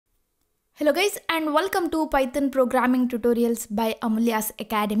Hello guys and welcome to Python programming tutorials by Amulya's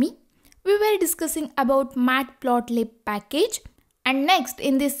Academy. We were discussing about Matplotlib package, and next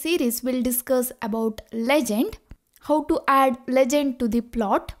in this series we'll discuss about legend, how to add legend to the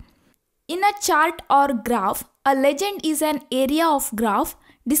plot. In a chart or graph, a legend is an area of graph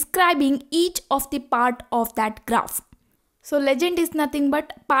describing each of the part of that graph. So legend is nothing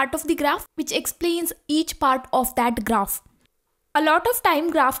but part of the graph which explains each part of that graph. A lot of time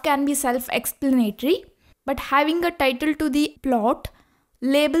graph can be self-explanatory, but having a title to the plot,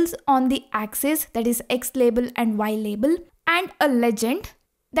 labels on the axis, that is X label and Y label, and a legend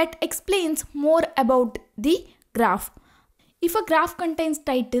that explains more about the graph. If a graph contains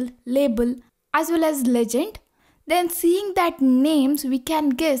title, label as well as legend, then seeing that names we can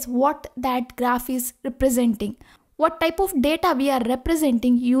guess what that graph is representing, what type of data we are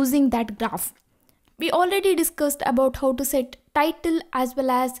representing using that graph. We already discussed about how to set title as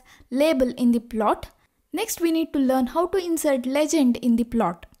well as label in the plot. Next we need to learn how to insert legend in the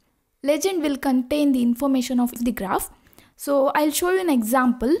plot. Legend will contain the information of the graph. So I'll show you an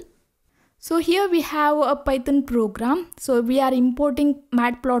example. So here we have a Python program. So we are importing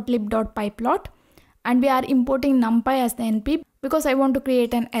matplotlib.pyplot and we are importing NumPy as the NP because I want to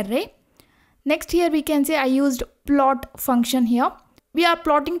create an array. Next here we can say I used plot function here. We are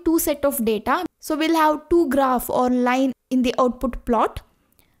plotting two sets of data. So we'll have two graph or line in the output plot.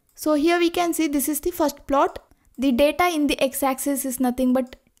 So here we can see this is the first plot. The data in the x-axis is nothing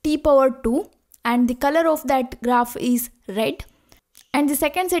but t power 2 and the color of that graph is red. And the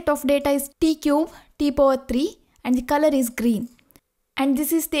second set of data is t cube, t power 3 and the color is green. And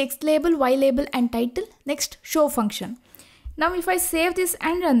this is the x label, y label and title. Next show function. Now if I save this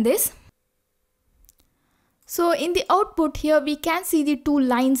and run this. So in the output here we can see the two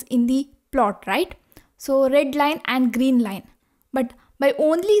lines in the plot, right? So red line and green line. But by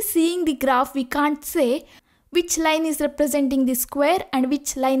only seeing the graph we can't say which line is representing the square and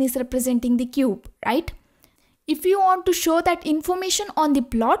which line is representing the cube, right? If you want to show that information on the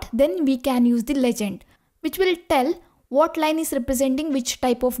plot, then we can use the legend, which will tell what line is representing which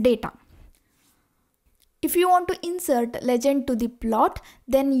type of data. If you want to insert legend to the plot,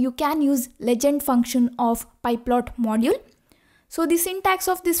 then you can use legend function of pyplot module. So the syntax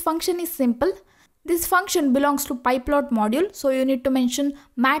of this function is simple. This function belongs to pyplot module. So you need to mention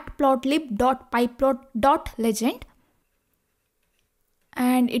matplotlib.pyplot.legend.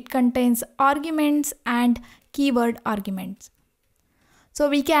 And it contains arguments and keyword arguments. So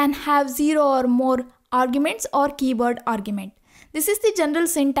we can have 0 or more arguments or keyword argument. This is the general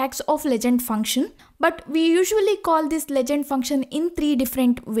syntax of legend function, but we usually call this legend function in three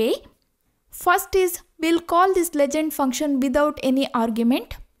different ways. First is we'll call this legend function without any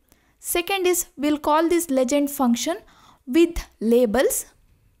argument. Second is we'll call this legend function with labels.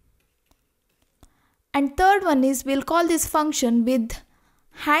 And third one is we'll call this function with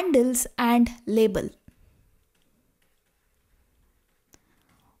handles and label.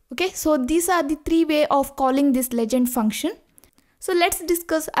 Okay, so these are the three ways of calling this legend function. So let's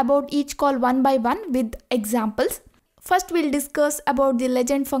discuss about each call one by one with examples. First we'll discuss about the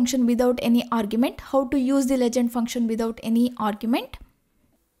legend function without any argument, how to use the legend function without any argument.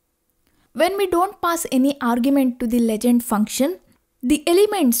 When we don't pass any argument to the legend function, the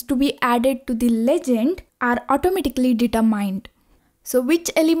elements to be added to the legend are automatically determined. So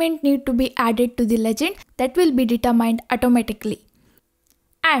which element need to be added to the legend, that will be determined automatically.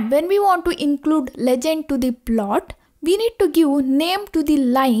 And when we want to include legend to the plot, we need to give name to the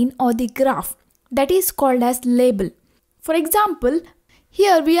line or the graph, that is called as label. For example,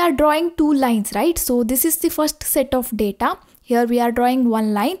 here we are drawing two lines, right? So this is the first set of data. Here we are drawing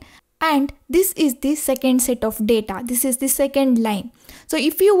one line and this is the second set of data. This is the second line. So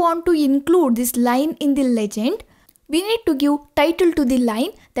if you want to include this line in the legend, we need to give title to the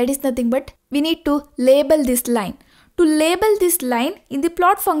line. That is nothing but we need to label this line. To label this line, in the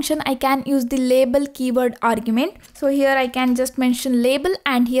plot function, I can use the label keyword argument. So here I can just mention label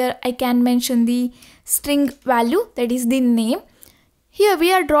and here I can mention the string value, that is the name. Here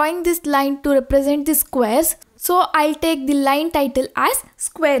we are drawing this line to represent the squares. So I'll take the line title as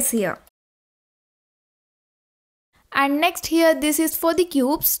squares here. And next here this is for the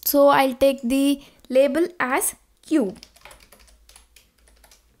cubes. So I'll take the label as cube.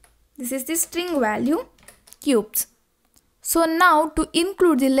 This is the string value cubes. So now to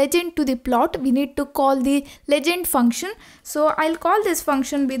include the legend to the plot, we need to call the legend function. So I'll call this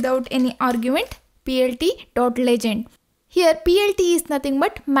function without any argument, plt.legend. Here plt is nothing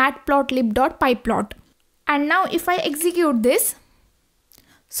but matplotlib.pyplot. And now if I execute this,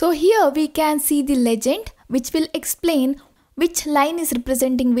 so here we can see the legend which will explain which line is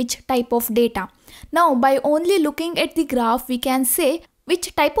representing which type of data. Now by only looking at the graph, we can say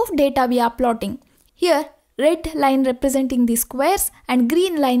which type of data we are plotting. Here red line representing the squares and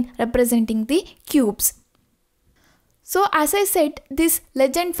green line representing the cubes. So as I said, this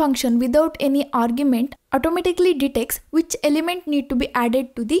legend function without any argument automatically detects which element need to be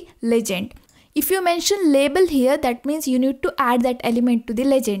added to the legend. If you mention label here, that means you need to add that element to the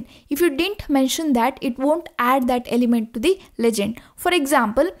legend. If you didn't mention that, it won't add that element to the legend. For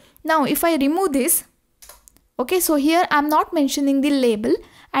example, now if I remove this, okay, so here I'm not mentioning the label,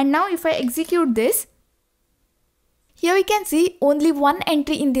 and now if I execute this, here we can see only one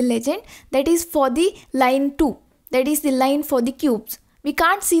entry in the legend, that is for the line 2. That is the line for the cubes. We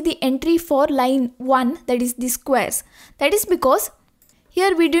can't see the entry for line 1, that is the squares. That is because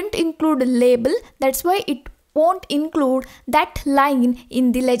here we didn't include a label, that's why it won't include that line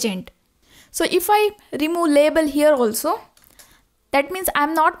in the legend. So if I remove label here also, that means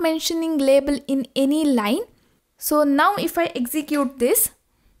I'm not mentioning label in any line. So now if I execute this,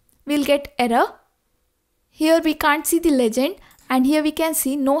 we'll get error. Here we can't see the legend, and here we can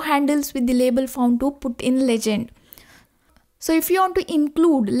see no handles with the label found to put in legend. So if you want to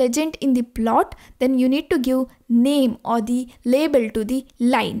include legend in the plot, then you need to give name or the label to the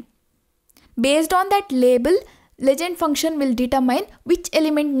line. Based on that label, legend function will determine which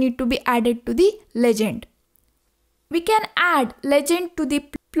element need to be added to the legend. We can add legend to the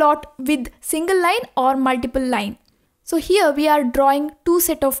plot with single line or multiple line. So here we are drawing two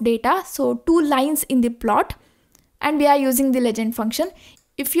set of data, so two lines in the plot, and we are using the legend function.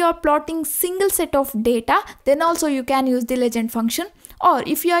 If you are plotting single set of data, then also you can use the legend function. Or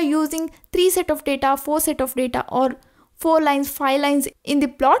if you are using 3 set of data, 4 set of data, or 4 lines, 5 lines in the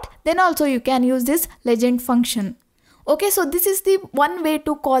plot, then also you can use this legend function. Okay, so this is the one way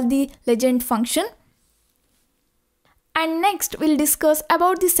to call the legend function. And next we'll discuss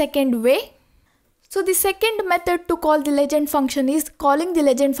about the second way. So the second method to call the legend function is calling the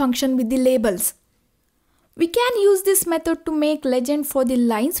legend function with the labels. We can use this method to make legend for the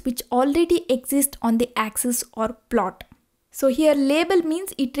lines which already exist on the axis or plot. So here label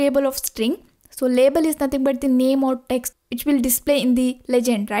means iterable of string. So label is nothing but the name or text which will display in the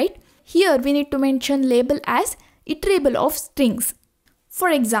legend, right? Here we need to mention label as iterable of strings. For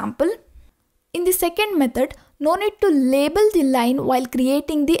example, in the second method, no need to label the line while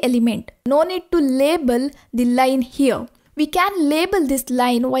creating the element. No need to label the line here. We can label this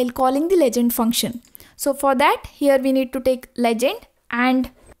line while calling the legend function. So for that, here we need to take legend, and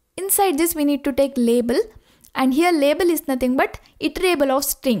inside this we need to take label, and here label is nothing but iterable of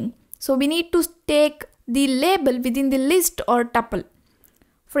string. So we need to take the label within the list or tuple.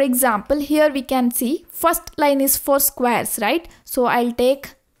 For example, here we can see first line is for squares, right? So I'll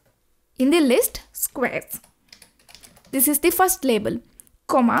take in the list squares. This is the first label,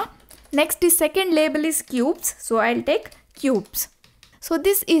 comma. Next the second label is cubes. So I'll take cubes. So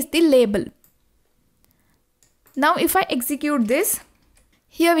this is the label. Now if I execute this,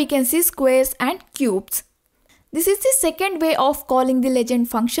 here we can see squares and cubes. This is the second way of calling the legend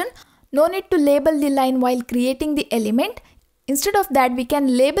function. No need to label the line while creating the element. Instead of that, we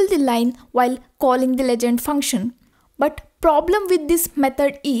can label the line while calling the legend function. But problem with this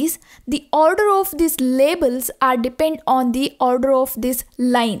method is the order of these labels are depend on the order of this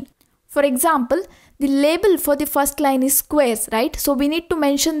line. For example, the label for the first line is squares, right? So we need to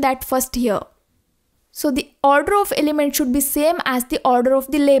mention that first here. So the order of element should be same as the order of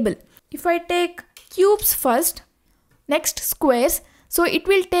the label. If I take cubes first, next squares, so it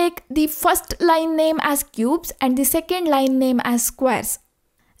will take the first line name as cubes and the second line name as squares.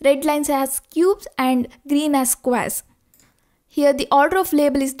 Red lines as cubes and green as squares. Here the order of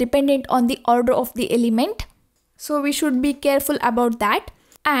label is dependent on the order of the element. So we should be careful about that.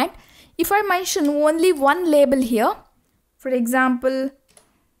 And if I mention only one label here, for example,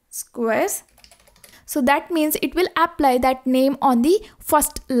 squares, so that means it will apply that name on the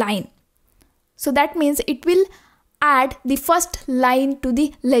first line. So that means it will add the first line to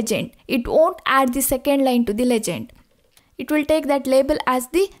the legend. It won't add the second line to the legend. It will take that label as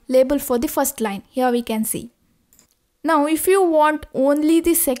the label for the first line. Here we can see. Now if you want only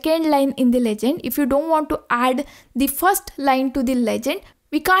the second line in the legend, if you don't want to add the first line to the legend,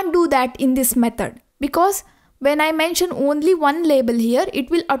 we can't do that in this method, because when I mention only one label here,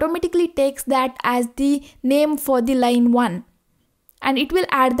 it will automatically take that as the name for the line 1, and it will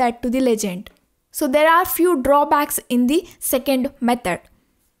add that to the legend. So there are few drawbacks in the second method.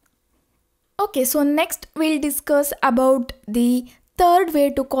 Okay, so next we'll discuss about the third way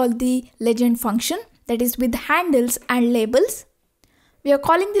to call the legend function, that is with handles and labels. We are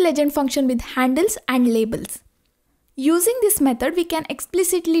calling the legend function with handles and labels. Using this method, we can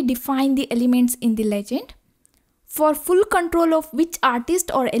explicitly define the elements in the legend. For full control of which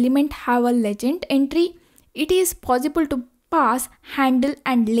artist or element have a legend entry, it is possible to pass handle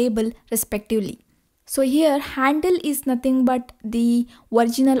and label respectively. So here handle is nothing but the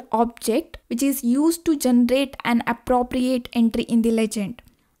original object which is used to generate an appropriate entry in the legend.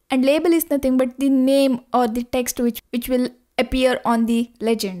 And label is nothing but the name or the text which will appear on the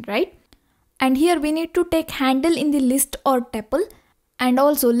legend, right? And here we need to take handle in the list or tuple, and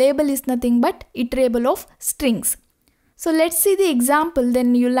also label is nothing but iterable of strings. So let's see the example,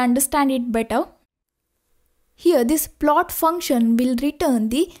 then you'll understand it better. Here this plot function will return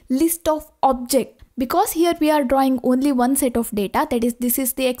the list of object, because here we are drawing only one set of data, that is this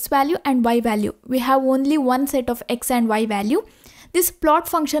is the x value and y value. We have only one set of x and y value. This plot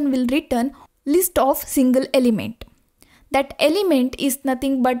function will return list of single element. That element is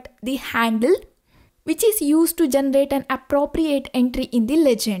nothing but the handle which is used to generate an appropriate entry in the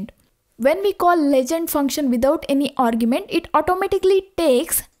legend. When we call legend function without any argument, it automatically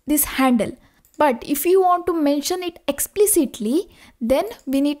takes this handle. But if you want to mention it explicitly, then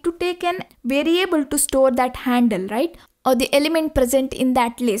we need to take an variable to store that handle, right? Or the element present in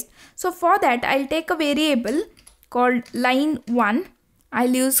that list. So for that, I'll take a variable called line1.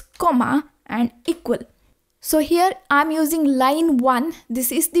 I'll use comma and equal. So here I'm using line1.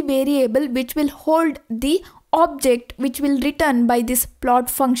 This is the variable which will hold the object which will return by this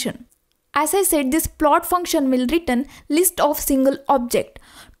plot function. As I said, this plot function will return list of single object.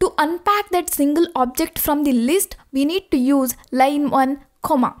 To unpack that single object from the list, we need to use line1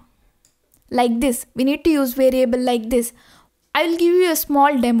 comma. Like this, we need to use variable like this. I will give you a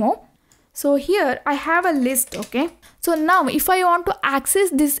small demo. So here I have a list, okay? So now if I want to access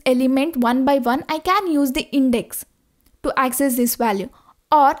this element one by one, I can use the index to access this value,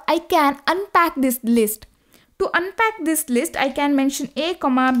 or I can unpack this list. To unpack this list, I can mention a,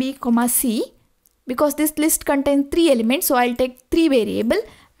 b, c, because this list contains 3 elements. So I'll take 3 variable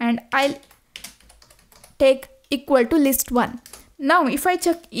and I'll take equal to list1. Now if I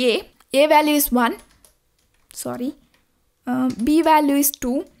check a value is 1, b value is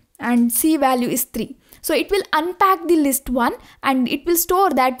 2 and c value is 3. So it will unpack the list 1 and it will store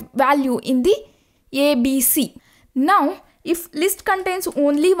that value in the a, b, c. Now if list contains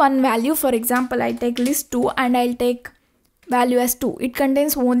only one value, for example, I take list 2 and I'll take value as 2. It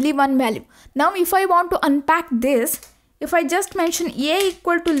contains only one value. Now if I want to unpack this, if I just mention a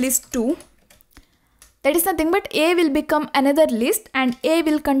equal to list 2, that is nothing but a will become another list and a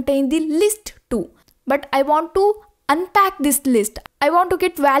will contain the list 2. But I want to unpack this list. I want to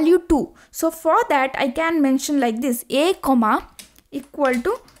get value 2. So for that I can mention like this, a comma equal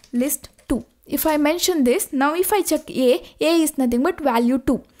to list 2. If I mention this, now if I check a is nothing but value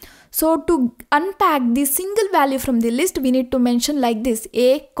 2. So to unpack the single value from the list, we need to mention like this,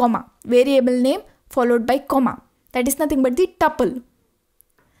 a comma, variable name followed by comma. That is nothing but the tuple.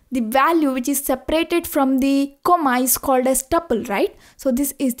 The value which is separated from the comma is called as tuple, right? So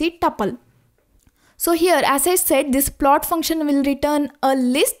this is the tuple. So here, as I said, this plot function will return a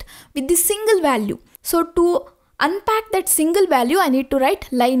list with the single value. So to unpack that single value, I need to write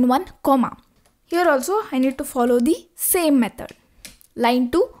line1 comma. Here also I need to follow the same method,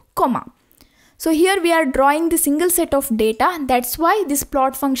 line2 comma. So here we are drawing the single set of data. That's why this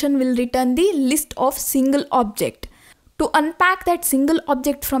plot function will return the list of single object. To unpack that single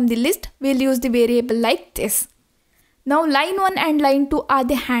object from the list, we'll use the variable like this. Now line1 and line2 are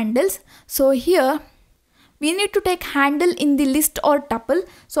the handles. So here we need to take handle in the list or tuple.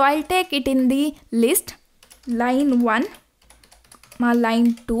 So I'll take it in the list, line1,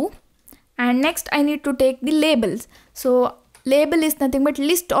 line2, and next I need to take the labels. So label is nothing but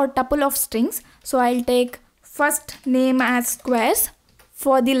list or tuple of strings. So I'll take first name as squares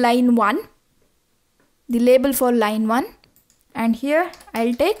for the line 1, the label for line 1, and here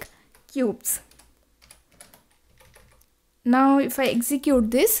I'll take cubes. Now if I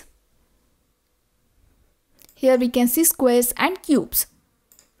execute this, here we can see squares and cubes.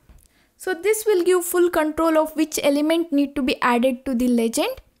 So this will give full control of which element need to be added to the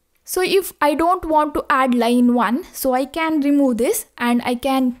legend. So if I don't want to add line 1, so I can remove this and I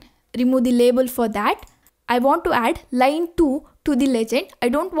can remove the label for that. I want to add line 2 to the legend. I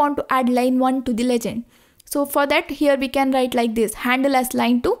don't want to add line 1 to the legend. So for that, here we can write like this, handle as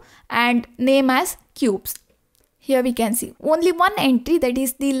line 2 and name as cubes. Here we can see only one entry, that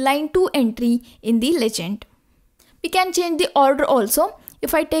is the line 2 entry in the legend. We can change the order also.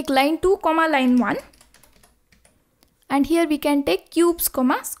 If I take line 2, line 1, and here we can take cubes,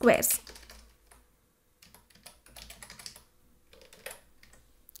 squares.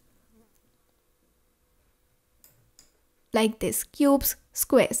 like this: cubes,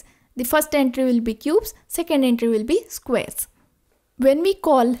 squares. The first entry will be cubes, second entry will be squares. When we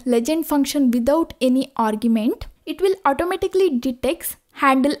call legend function without any argument, it will automatically detect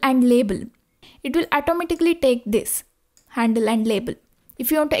handle and label. It will automatically take this handle and label.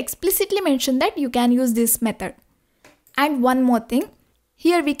 If you want to explicitly mention that, you can use this method. And one more thing,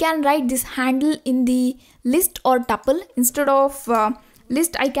 here we can write this handle in the list or tuple. Instead of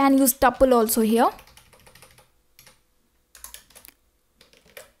list, I can use tuple also here.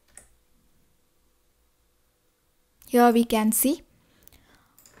 Here we can see.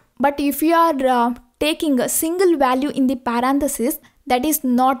 But if you are taking a single value in the parenthesis, that is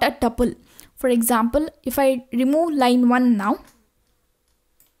not a tuple. For example, if I remove line 1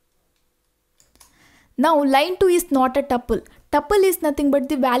 now line 2 is not a tuple. Tuple is nothing but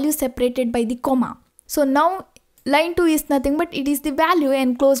the value separated by the comma. So now line 2 is nothing but it is the value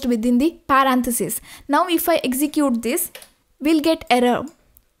enclosed within the parenthesis. Now if I execute this, we'll get error,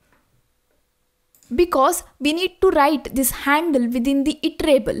 because we need to write this handle within the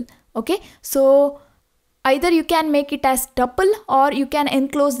iterable. Okay, so either you can make it as tuple or you can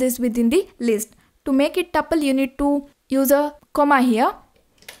enclose this within the list. To make it tuple, you need to use a comma here.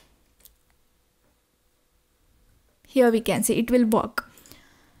 Here we can see it will work.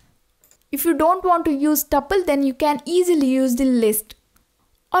 If you don't want to use tuple, then you can easily use the list.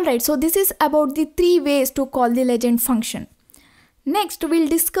 Alright, so this is about the 3 ways to call the legend function. Next, we'll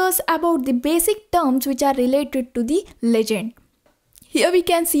discuss about the basic terms which are related to the legend. Here we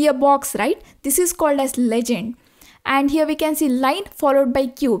can see a box, right? This is called as legend. And here we can see line followed by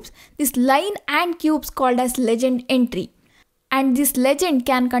cubes. This line and cubes called as legend entry. And this legend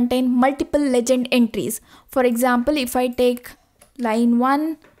can contain multiple legend entries. For example, if I take line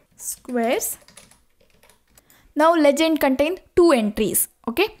 1 squares, now legend contains 2 entries.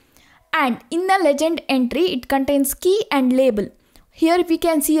 Okay, and in the legend entry, it contains key and label. Here we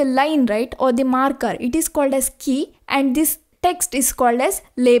can see a line, right, or the marker. It is called as key, and this text is called as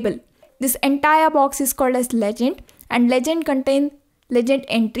label. This entire box is called as legend, and legend contains legend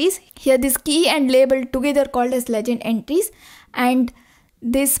entries. Here this key and label together called as legend entries, and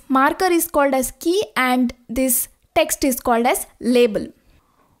this marker is called as key and this text is called as label.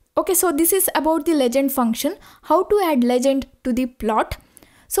 Okay, so this is about the legend function, how to add legend to the plot.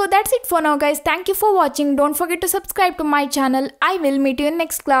 So that's it for now, guys. Thank you for watching. Don't forget to subscribe to my channel. I will meet you in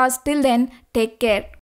next class. Till then, take care.